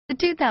The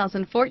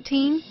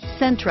 2014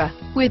 Sentra.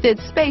 With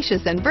its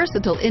spacious and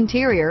versatile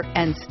interior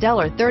and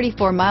stellar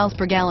 34 miles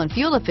per gallon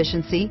fuel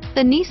efficiency,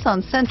 the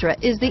Nissan Sentra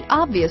is the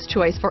obvious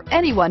choice for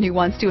anyone who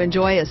wants to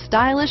enjoy a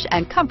stylish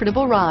and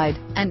comfortable ride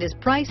and is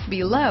priced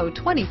below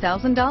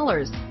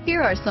 $20,000.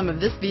 Here are some of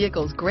this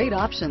vehicle's great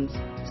options: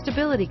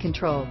 stability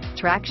control,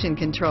 traction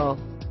control,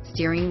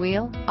 steering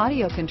wheel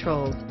audio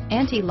controls,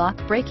 anti-lock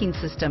braking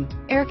system,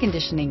 air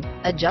conditioning,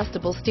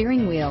 adjustable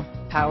steering wheel,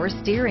 power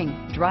steering,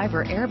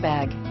 driver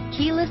airbag,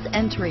 keyless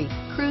entry,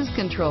 cruise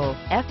control,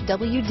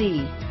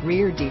 FWD,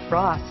 rear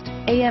defrost,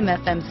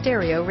 AM/FM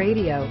stereo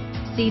radio,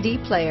 CD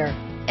player,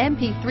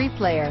 MP3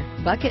 player,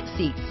 bucket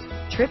seats,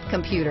 trip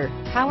computer,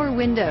 power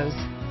windows,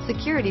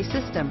 security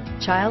system,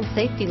 child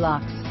safety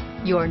locks.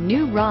 Your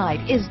new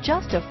ride is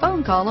just a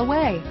phone call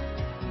away.